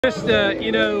Just,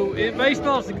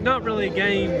 baseball's not really a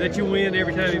game that you win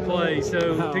every time you play.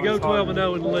 So to go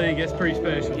 12-0 in the league, that's pretty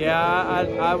special. Yeah,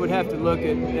 I would have to look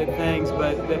at things,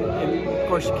 but and of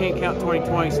course you can't count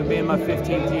 2020. So being my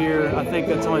 15th year, I think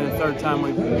that's only the third time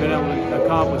we've been able to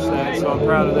accomplish that. So I'm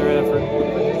proud of their effort.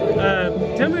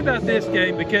 Tell me about this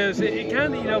game, because it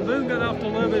kind of, Boone got off to a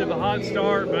little bit of a hot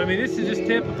start, but I mean, this is just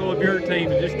typical of your team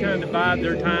to just kind of bide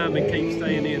their time and keep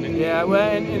staying in it. Yeah,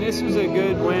 well, and this was a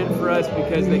good win for us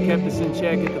because they kept us in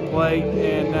check at the plate,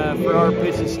 and for our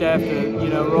pitching staff to,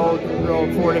 roll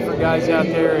 4 different guys out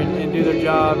there and do their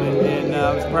job, and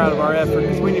I was proud of our effort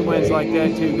because we need wins like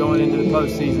that too going into the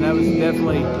postseason. That was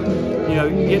definitely,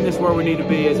 getting us where we need to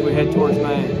be as we head towards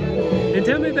May. And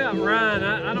tell me about Ryan.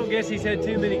 I don't guess he's had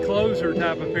too many closer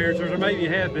type appearances, or maybe he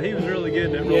has, but he was really good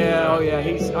in that role.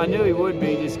 Yeah, I knew he would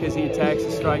be just because he attacks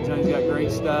the strike zone. He's got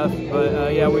great stuff.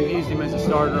 But yeah, we've used him as a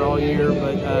starter all year.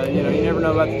 But you never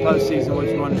know about the postseason what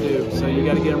you want to do. So you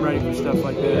got to get him ready for stuff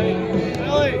like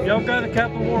that. Y'all got a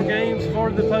couple more games before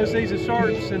the postseason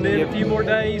starts, and then a few more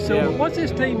days. So what's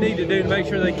this team need to do to make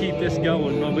sure they keep this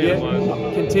going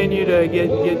momentum-wise? Continue to get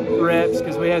reps,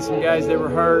 because we had some guys that were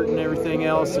hurt and everything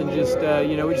else, and just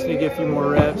we just need to get a few more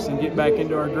reps and get back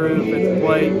into our groove at the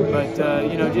plate. But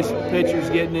just pitchers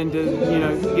getting into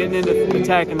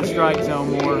attacking the strike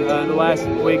zone more. The last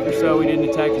week or so we didn't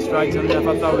attack the strike zone enough.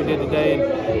 I thought we did today,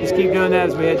 and just keep doing that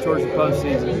as we head towards the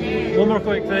postseason. One more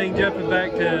quick thing, jumping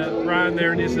back to Ryan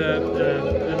there and his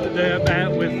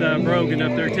bat with Brogan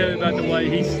up there. Tell me about the way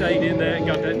he stayed in that and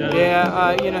got that done. Yeah,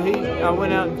 I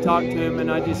went out and talked to him,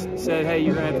 and I just said, hey,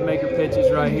 you're going to have to make your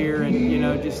pitches right here,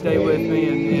 and just stay with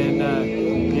me, and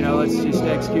let's just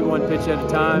execute one pitch at a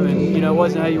time. And it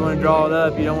wasn't how you want to draw it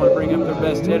up. You don't want to bring up their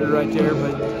best hitter right there,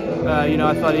 but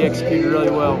I thought he executed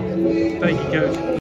really well. Thank you, Coach.